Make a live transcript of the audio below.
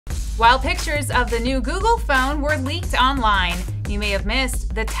While pictures of the new Google phone were leaked online, you may have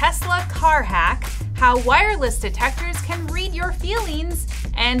missed the Tesla car hack, how wireless detectors can read your feelings,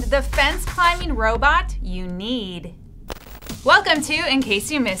 and the fence-climbing robot you need. Welcome to In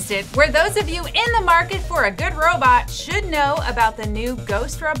Case You Missed It, where those of you in the market for a good robot should know about the new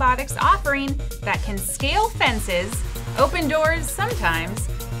Ghost Robotics offering that can scale fences, open doors sometimes,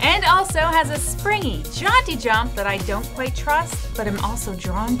 and also has a springy, jaunty jump that I don't quite trust, but am also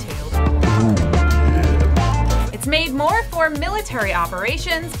drawn to. It's made more for military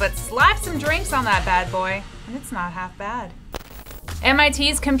operations, but slap some drinks on that bad boy, and it's not half bad.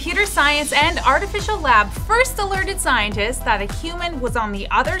 MIT's Computer Science and Artificial Lab first alerted scientists that a human was on the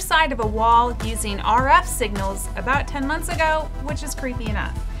other side of a wall using RF signals about 10 months ago, which is creepy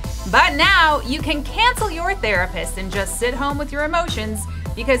enough. But now you can cancel your therapist and just sit home with your emotions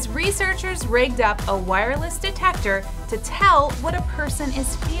because researchers rigged up a wireless detector to tell what a person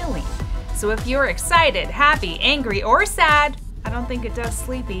is feeling. So if you're excited, happy, angry, or sad, I don't think it does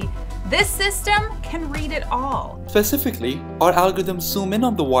sleepy, this system can read it all. Specifically, our algorithms zoom in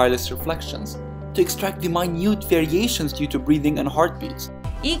on the wireless reflections to extract the minute variations due to breathing and heartbeats.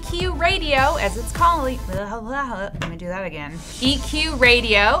 EQ radio, as it's calling, let me do that again. EQ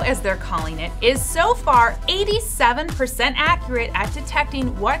radio, as they're calling it, is so far 87% accurate at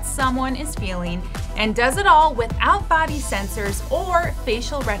detecting what someone is feeling and does it all without body sensors or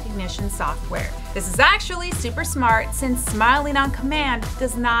facial recognition software. This is actually super smart since smiling on command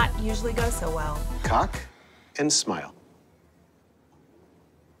does not usually go so well. Cock and smile.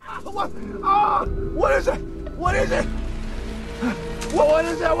 What is it? What is it? What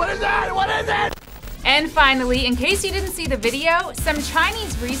is it? What is it? What is it? And finally, in case you didn't see the video, some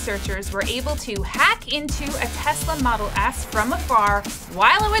Chinese researchers were able to hack into a Tesla Model S from afar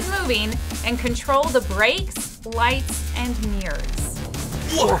while it was moving and control the brakes, lights, and mirrors.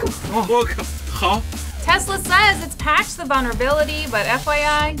 Tesla says it's patched the vulnerability, but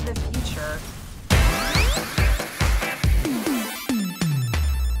FYI, the